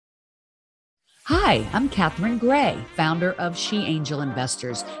Hi, I'm Catherine Gray, founder of She Angel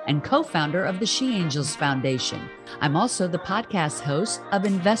Investors and co-founder of the She Angels Foundation. I'm also the podcast host of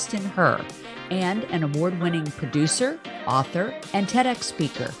Invest in Her and an award-winning producer, author, and TEDx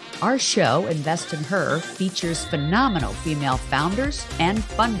speaker. Our show, Invest in Her, features phenomenal female founders and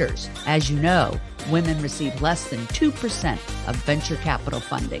funders. As you know, women receive less than 2% of venture capital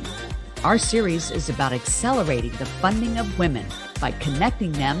funding. Our series is about accelerating the funding of women by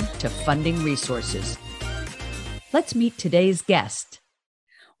connecting them to funding resources. Let's meet today's guest.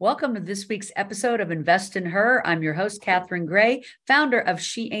 Welcome to this week's episode of Invest in Her. I'm your host, Catherine Gray, founder of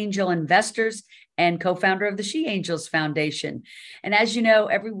She Angel Investors and co-founder of the She Angels Foundation. And as you know,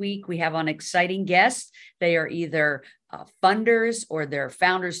 every week we have on exciting guests. They are either funders or they're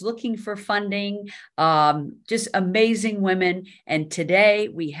founders looking for funding, just amazing women. And today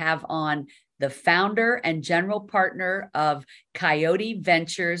we have on the founder and general partner of Coyote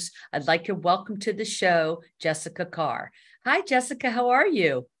Ventures. I'd like to welcome to the show, Jessica Karr. Hi, Jessica. How are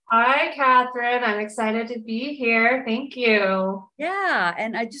you? Hi, Catherine. I'm excited to be here. Thank you. Yeah.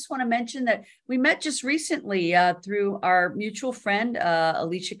 And I just want to mention that we met just recently through our mutual friend,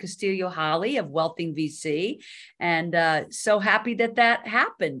 Alicia Castillo-Holly of Wealthing VC. And so happy that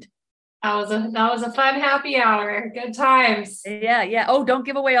happened. That was a fun happy hour. Good times. Yeah. Oh, don't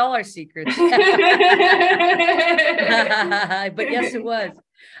give away all our secrets. But yes, it was.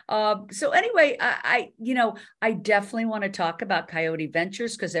 So anyway, I definitely want to talk about Coyote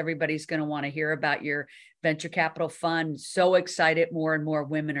Ventures because everybody's going to want to hear about your venture capital fund. So excited. More and more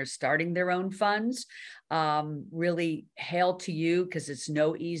women are starting their own funds. Really hail to you because it's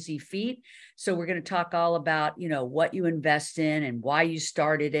no easy feat. So we're going to talk all about, what you invest in and why you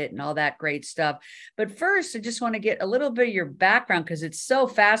started it and all that great stuff. But first, I just want to get a little bit of your background because it's so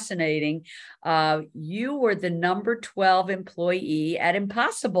fascinating. You were the number 12 employee at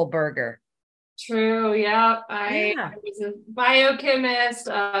Impossible Burger. True. Yeah. I was a biochemist,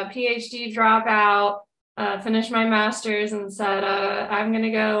 a PhD dropout, finished my master's and said, I'm going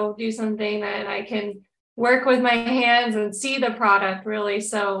to go do something that I can work with my hands and see the product really.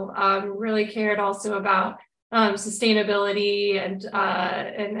 So really cared also about sustainability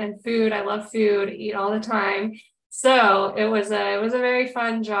and food. I love food, eat all the time. So it was a very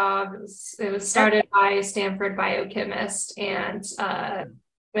fun job. It was started by a Stanford biochemist and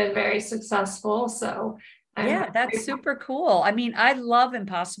been very successful. So that's super cool. I mean, I love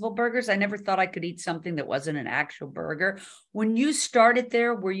Impossible Burgers. I never thought I could eat something that wasn't an actual burger. When you started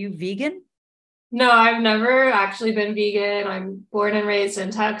there, were you vegan? No, I've never actually been vegan. I'm born and raised in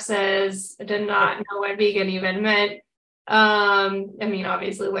Texas. I did not know what vegan even meant.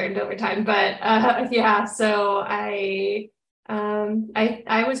 Obviously learned over time, but yeah. So I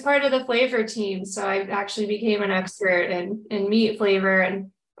was part of the flavor team. So I actually became an expert in meat flavor,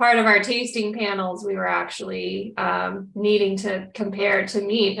 and part of our tasting panels, we were actually needing to compare to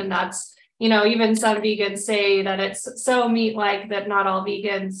meat, and that's even some vegans say that it's so meat-like that not all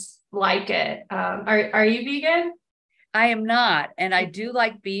vegans like it. Are you vegan? I am not, and I do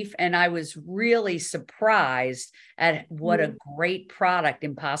like beef, and I was really surprised at what a great product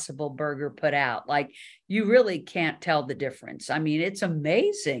Impossible Burger put out. Like, you really can't tell the difference. I mean, it's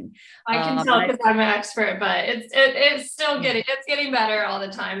amazing. I can tell because I'm an expert, but it's still getting better all the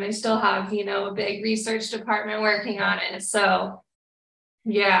time. They still have, a big research department working on it. So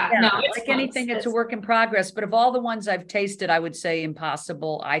yeah, no, it's like anything, it's a work in progress. But of all the ones I've tasted, I would say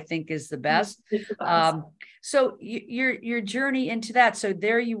Impossible, I think, is the best. It's the best. So your journey into that. So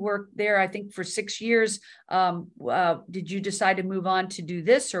there you worked there, I think, for 6 years. Did you decide to move on to do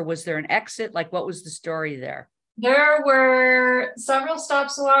this, or was there an exit? Like, what was the story there? There were several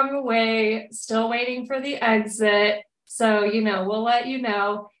stops along the way, still waiting for the exit. So, we'll let you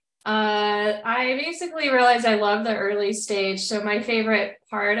know. I basically realized I love the early stage. So my favorite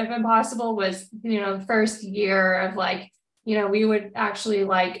part of Impossible was, the first year of we would actually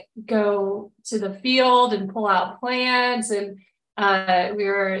go to the field and pull out plants, and we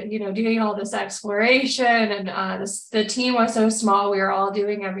were, doing all this exploration, and the team was so small. We were all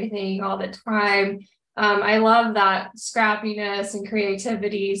doing everything all the time. I love that scrappiness and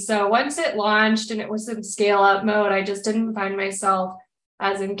creativity. So once it launched and it was in scale up mode, I just didn't find myself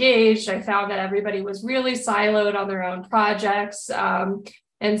as engaged. I found that everybody was really siloed on their own projects.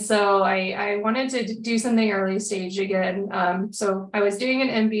 And so I wanted to do something early stage again. So I was doing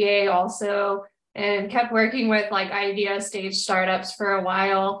an MBA also and kept working with idea stage startups for a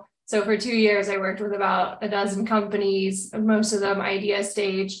while. So for 2 years, I worked with about a dozen companies, most of them idea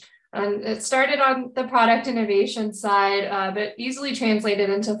stage. And it started on the product innovation side, but easily translated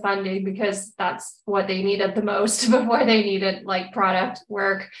into funding because that's what they needed the most before they needed like product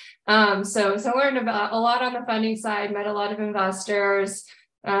work. So learned about a lot on the funding side, met a lot of investors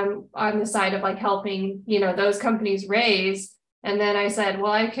on the side of like helping, those companies raise. And then I said,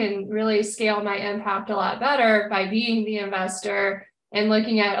 well, I can really scale my impact a lot better by being the investor and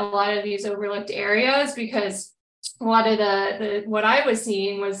looking at a lot of these overlooked areas, because a lot of the what I was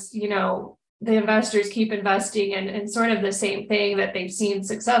seeing was, the investors keep investing in sort of the same thing that they've seen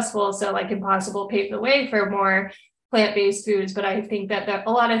successful. So like Impossible paved the way for more plant-based foods. But I think that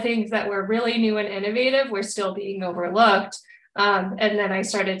a lot of things that were really new and innovative were still being overlooked. And then I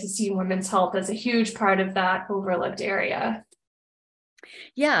started to see women's health as a huge part of that overlooked area.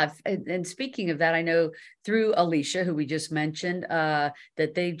 Yeah. And speaking of that, I know through Alicia, who we just mentioned, that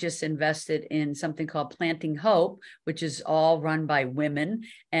they've just invested in something called Planting Hope, which is all run by women.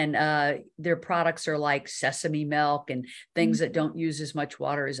 And their products are like sesame milk and things that don't use as much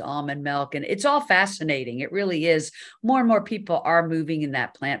water as almond milk. And it's all fascinating. It really is. More and more people are moving in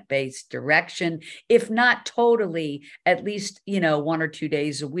that plant-based direction, if not totally, at least, 1 or 2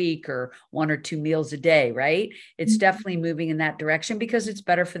 days a week or 1 or 2 meals a day, right? It's definitely moving in that direction because it's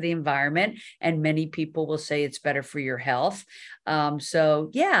better for the environment. And many people will say it's better for your health. So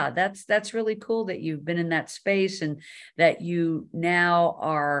yeah, that's really cool that you've been in that space and that you now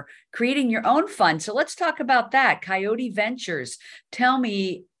are creating your own fund. So let's talk about that. Coyote Ventures. Tell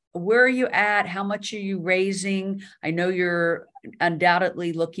me, where are you at? How much are you raising? I know you're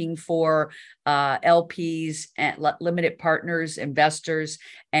undoubtedly looking for LPs and limited partners, investors,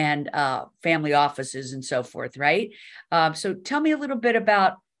 and family offices and so forth, right? So tell me a little bit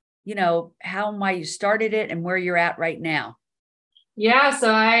about, how why you started it and where you're at right now. Yeah,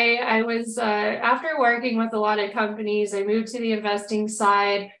 so I was after working with a lot of companies, I moved to the investing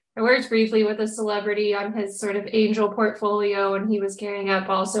side. I worked briefly with a celebrity on his sort of angel portfolio, and he was gearing up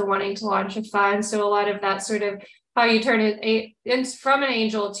also wanting to launch a fund. So a lot of that sort of how you turn it from an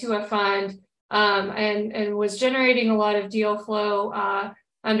angel to a fund, and was generating a lot of deal flow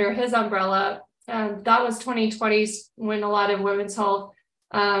under his umbrella. That was 2020 when a lot of women's health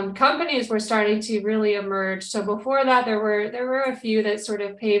companies were starting to really emerge. So before that, there were a few that sort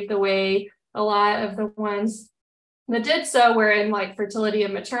of paved the way. A lot of the ones that did so were in like fertility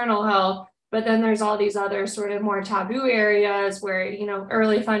and maternal health, but then there's all these other sort of more taboo areas where,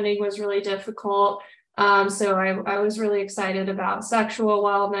 early funding was really difficult. So I was really excited about sexual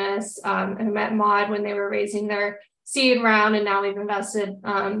wellness. I met Maud when they were raising their seed round, and now we've invested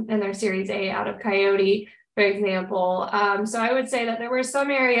in their Series A out of Coyote, for example. So I would say that there were some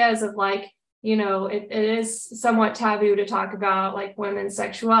areas of like, it is somewhat taboo to talk about like women's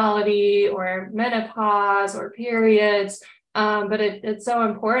sexuality or menopause or periods, but it's so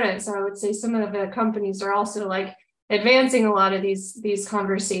important. So I would say some of the companies are also like advancing a lot of these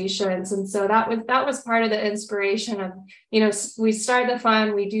conversations. And so that was part of the inspiration of, we start the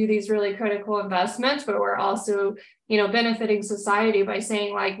fund, we do these really critical investments, but we're also, benefiting society by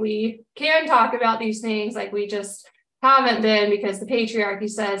saying like, we can talk about these things, like we just haven't been because the patriarchy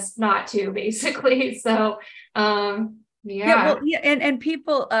says not to, basically. So Yeah, well, and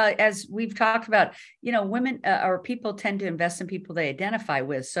people, as we've talked about, women or people tend to invest in people they identify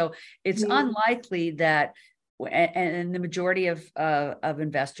with. So it's unlikely that, and the majority of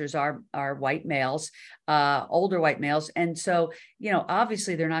investors are white males, older white males, and so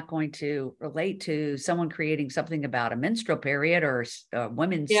obviously they're not going to relate to someone creating something about a menstrual period or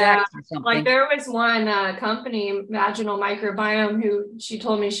women's sex or something. Like there was one company, Vaginal Microbiome, who she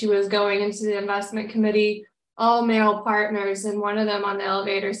told me she was going into the investment committee, all male partners, and one of them on the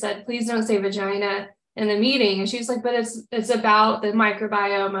elevator said, "Please don't say vagina in the meeting." And she's like, "But it's about the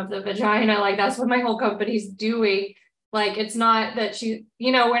microbiome of the vagina. Like that's what my whole company's doing. Like it's not that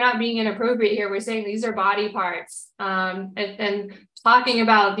we're not being inappropriate here. We're saying these are body parts, and talking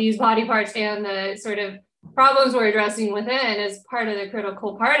about these body parts and the sort of problems we're addressing within is part of the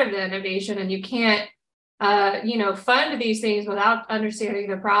critical part of the innovation. And you can't, fund these things without understanding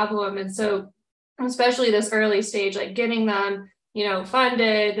the problem. And so, especially this early stage, like getting them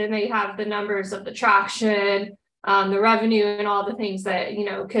funded, then they have the numbers of the traction, the revenue, and all the things that,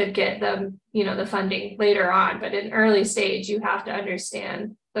 could get them, the funding later on. But in early stage, you have to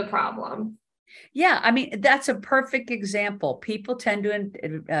understand the problem. Yeah, I mean, that's a perfect example. People tend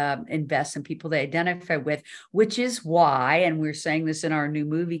to invest in people they identify with, which is why, and we're saying this in our new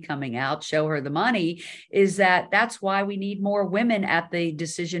movie coming out, Show Her the Money, is that's why we need more women at the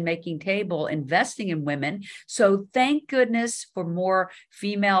decision-making table investing in women. So thank goodness for more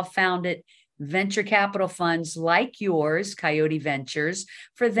female-founded venture capital funds like yours, Coyote Ventures,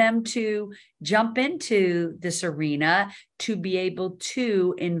 for them to jump into this arena to be able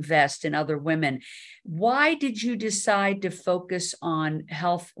to invest in other women. Why did you decide to focus on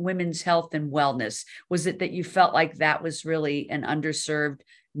health, women's health and wellness? Was it that you felt like that was really an underserved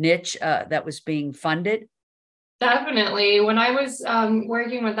niche that was being funded? Definitely. When I was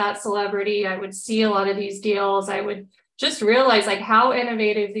working with that celebrity, I would see a lot of these deals. I would just realize like how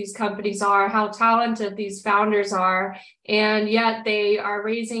innovative these companies are, how talented these founders are, and yet they are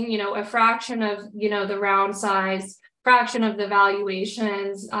raising, a fraction of, the round size, fraction of the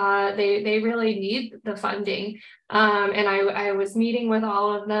valuations. They really need the funding. And I was meeting with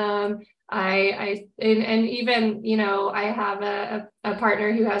all of them. And even, I have a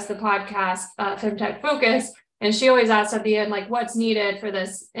partner who has the podcast, FemTech Focus. And she always asks at the end, like, what's needed for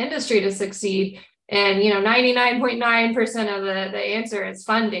this industry to succeed? And, 99.9% of the answer is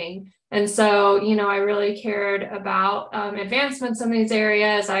funding. And so, I really cared about advancements in these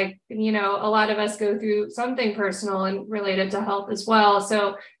areas. A lot of us go through something personal and related to health as well.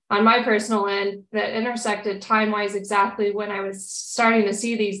 So on my personal end, that intersected time-wise exactly when I was starting to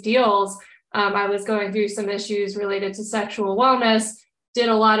see these deals. I was going through some issues related to sexual wellness, did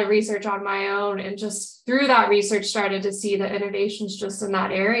a lot of research on my own, and just through that research started to see the innovations just in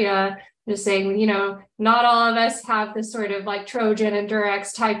that area, just saying, not all of us have this sort of like Trojan and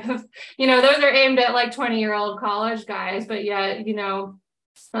Durex type of, those are aimed at like 20-year-old college guys, but yet,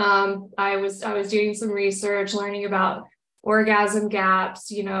 I was doing some research, learning about orgasm gaps,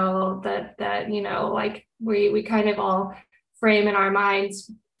 like we kind of all frame in our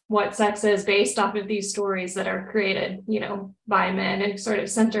minds what sex is based off of these stories that are created, by men and sort of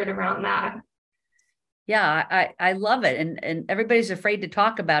centered around that. Yeah, I love it. And everybody's afraid to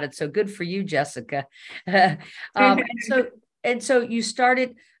talk about it. So good for you, Jessica. and so you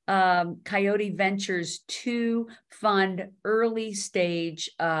started Coyote Ventures to fund early stage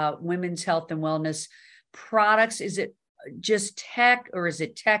women's health and wellness products. Is it just tech, or is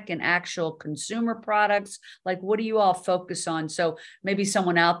it tech and actual consumer products? Like, what do you all focus on? So maybe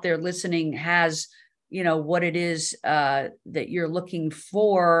someone out there listening has, what it is that you're looking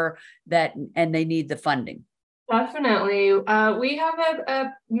for, that, and they need the funding. Definitely. We have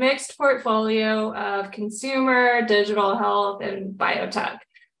a mixed portfolio of consumer, digital health, and biotech.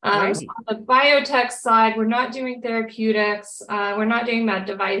 So on the biotech side, we're not doing therapeutics. We're not doing med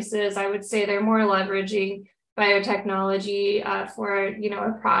devices. I would say they're more leveraging biotechnology for,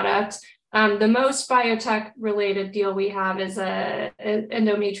 a product. The most biotech related deal we have is an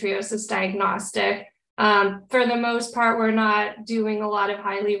endometriosis diagnostic. For the most part, we're not doing a lot of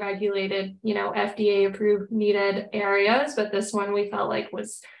highly regulated, FDA approved needed areas, but this one we felt like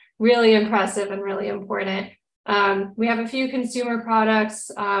was really impressive and really important. We have a few consumer products,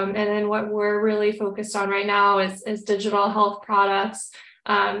 and then what we're really focused on right now is digital health products,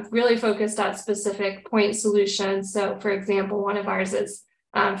 really focused on specific point solutions. So for example, one of ours is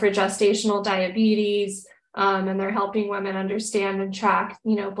for gestational diabetes, and they're helping women understand and track,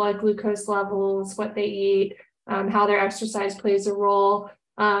 blood glucose levels, what they eat, how their exercise plays a role.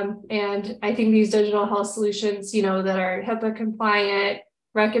 And I think these digital health solutions, that are HIPAA compliant,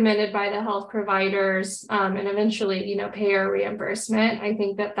 recommended by the health providers, and eventually, payer reimbursement. I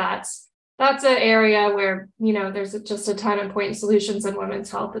think that's an area where, there's just a ton of point solutions in women's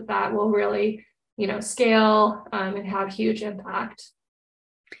health that will really, scale and have huge impact.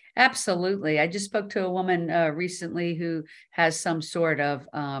 Absolutely. I just spoke to a woman recently who has some sort of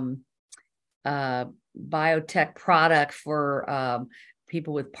biotech product for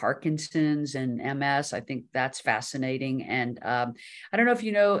people with Parkinson's and MS. I think that's fascinating. And I don't know if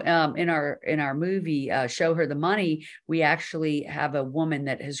you know, in our movie, Show Her the Money, we actually have a woman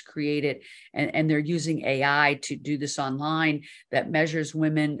that has created, and they're using AI to do this online, that measures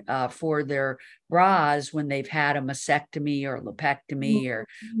women for their bras when they've had a mastectomy or lupectomy or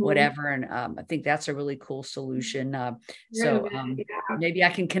whatever. And I think that's a really cool solution. So maybe I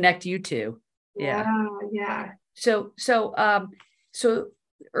can connect you two. Yeah. So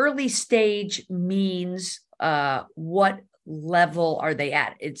early stage means what level are they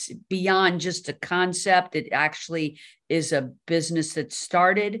at? It's beyond just a concept. It actually is a business that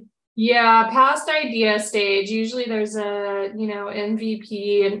started. Yeah, past idea stage. Usually there's a,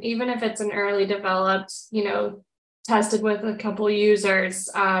 MVP, and even if it's an early developed, tested with a couple users.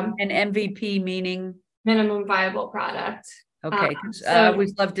 An MVP meaning? Minimum viable product. Okay, I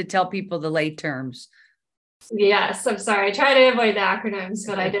always love to tell people the lay terms. Yes, I'm sorry. I try to avoid the acronyms,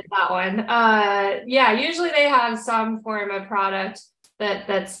 but I did that one. Usually they have some form of product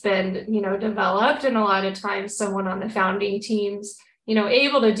that's been, developed, and a lot of times someone on the founding teams,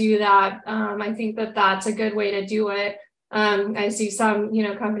 able to do that, I think that that's a good way to do it. I see some,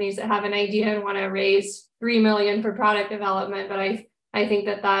 companies that have an idea and want to raise 3 million for product development, but I think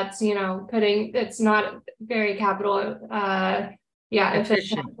that that's, it's not very capital,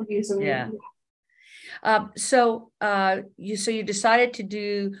 efficient. Yeah. So you decided to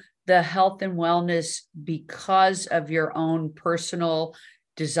do the health and wellness because of your own personal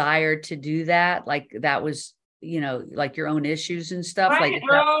desire to do that? Like that was, like your own issues and stuff? My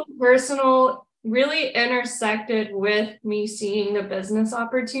own personal really intersected with me seeing the business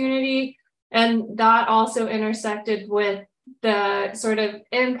opportunity. And that also intersected with the sort of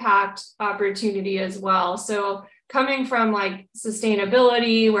impact opportunity as well. So coming from like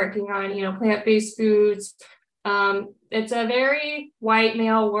sustainability, working on, plant-based foods, it's a very white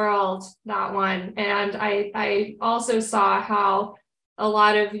male world, that one. And I also saw how a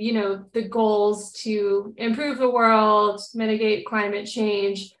lot of, the goals to improve the world, mitigate climate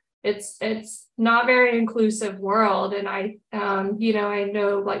change, it's not very inclusive world. And I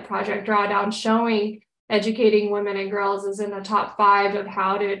know like Project Drawdown showing educating women and girls is in the top 5 of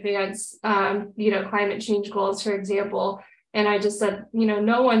how to advance, climate change goals, for example. And I just said,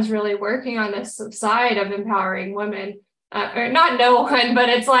 no one's really working on this side of empowering women, or not no one, but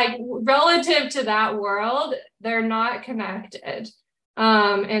it's like relative to that world, they're not connected.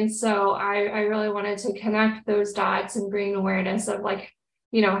 And so I really wanted to connect those dots and bring awareness of like,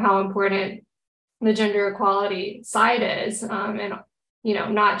 how important the gender equality side is. And,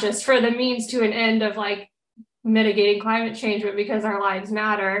 not just for the means to an end of like mitigating climate change, but because our lives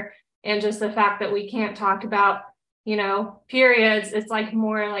matter. And just the fact that we can't talk about, periods, it's like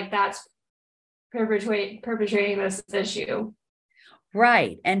more like that's perpetuating this issue.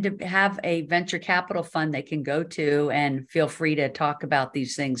 Right. And to have a venture capital fund they can go to and feel free to talk about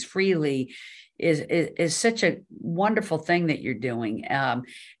these things freely is such a wonderful thing that you're doing,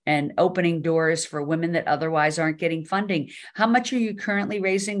 and opening doors for women that otherwise aren't getting funding. How much are you currently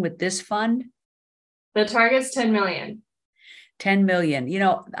raising with this fund? The target's 10 million. 10 million.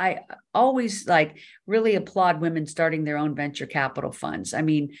 I always really applaud women starting their own venture capital funds. I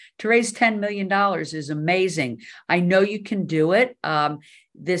mean, to raise $10 million is amazing. I know you can do it. And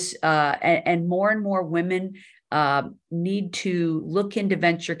more women need to look into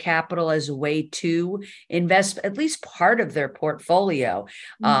venture capital as a way to invest at least part of their portfolio.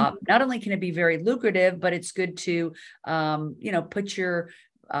 Not only can it be very lucrative, but it's good to, put your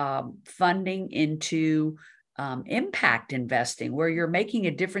funding into impact investing, where you're making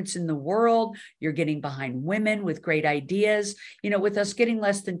a difference in the world. You're getting behind women with great ideas. With us getting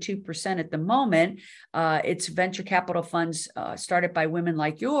less than 2% at the moment, it's venture capital funds started by women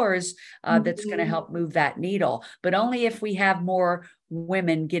like yours that's going to help move that needle. But only if we have more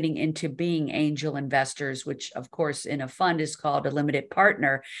women getting into being angel investors, which of course in a fund is called a limited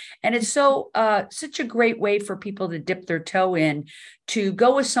partner. And it's such a great way for people to dip their toe in, to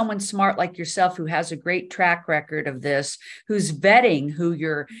go with someone smart like yourself, who has a great track record of this, who's vetting who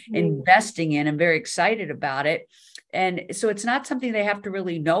you're investing in and very excited about it. And so it's not something they have to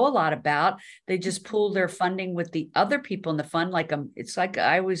really know a lot about. They just pool their funding with the other people in the fund. It's like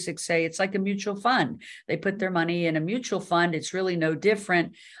I always say, it's like a mutual fund. They put their money in a mutual fund. It's really no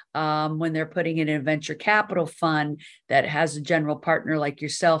different when they're putting it in a venture capital fund that has a general partner like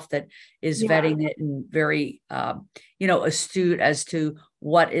yourself that is vetting it and very, astute as to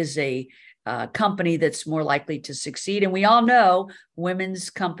what is a company that's more likely to succeed. And we all know women's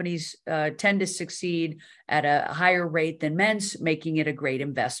companies tend to succeed at a higher rate than men's, making it a great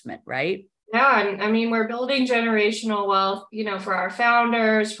investment, right? Yeah, and I mean, we're building generational wealth, for our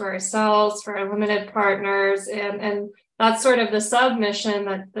founders, for ourselves, for our limited partners, and that's sort of the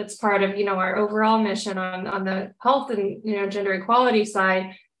submission that's part of, our overall mission on the health and, gender equality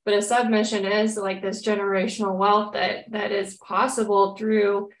side. But a submission is like this generational wealth that is possible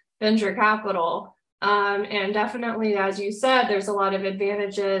through venture capital. And definitely, as you said, there's a lot of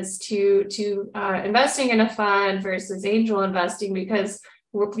advantages to investing in a fund versus angel investing, because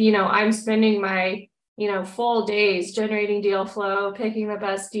I'm spending my full days generating deal flow, picking the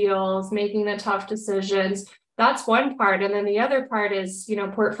best deals, making the tough decisions. That's one part. And then the other part is,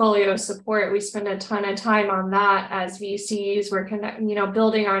 portfolio support. We spend a ton of time on that as VCs. We're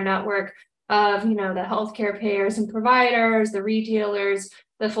building our network of, the healthcare payers and providers, the retailers,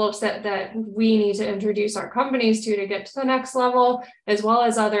 the folks that we need to introduce our companies to get to the next level, as well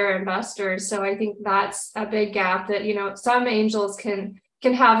as other investors. So I think that's a big gap that, some angels can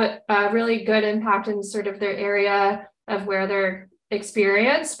have a really good impact in sort of their area of where they're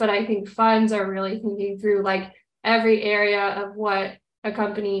experienced. But I think funds are really thinking through every area of what a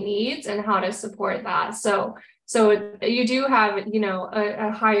company needs and how to support that. So So you do have,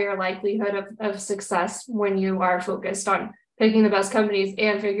 a higher likelihood of success when you are focused on picking the best companies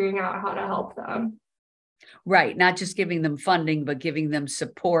and figuring out how to help them. Right. Not just giving them funding, but giving them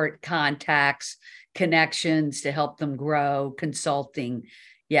support, contacts, connections to help them grow, consulting.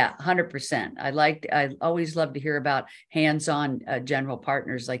 Yeah, 100%. I always love to hear about hands-on general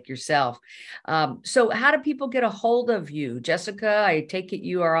partners like yourself. So how do people get a hold of you? Jessica, I take it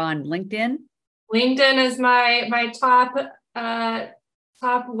you are on LinkedIn? LinkedIn is my top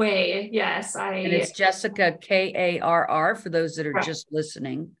way. Yes, And it's Jessica Karr for those that are correct. just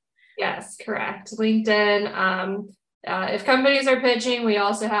listening. Yes, correct. LinkedIn. If companies are pitching, we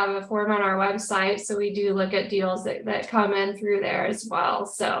also have a form on our website. So we do look at deals that come in through there as well.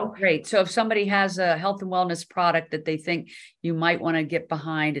 So great. So if somebody has a health and wellness product that they think you might want to get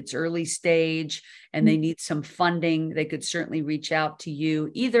behind, it's early stage and they need some funding, they could certainly reach out to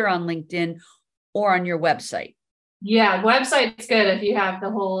you either on LinkedIn or on your website. yeah, website's good if you have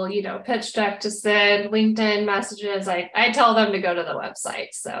the whole, pitch deck to send, LinkedIn messages. I tell them to go to the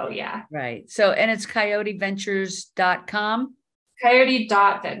website. So yeah. Right. So, and it's coyoteventures.com.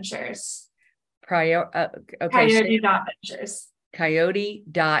 Coyote.ventures. Okay. Coyote.ventures.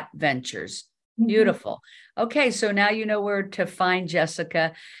 Coyote.ventures. Beautiful. Okay, so now you know where to find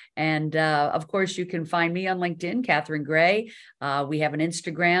Jessica. And of course, you can find me on LinkedIn, Catherine Gray. We have an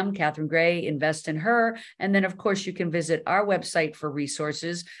Instagram, Catherine Gray, Invest in Her. And then, of course, you can visit our website for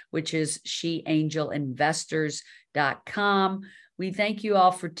resources, which is sheangelinvestors.com. We thank you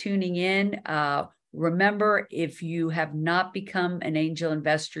all for tuning in. Remember, if you have not become an angel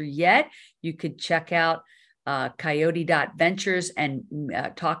investor yet, you could check out Coyote.Ventures and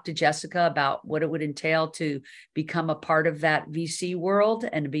talk to Jessica about what it would entail to become a part of that VC world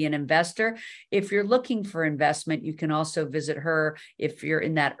and be an investor. If you're looking for investment, you can also visit her if you're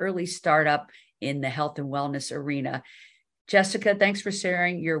in that early startup in the health and wellness arena. Jessica, thanks for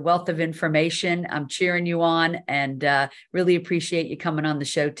sharing your wealth of information. I'm cheering you on and really appreciate you coming on the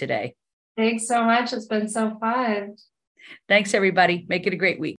show today. Thanks so much. It's been so fun. Thanks, everybody. Make it a great week.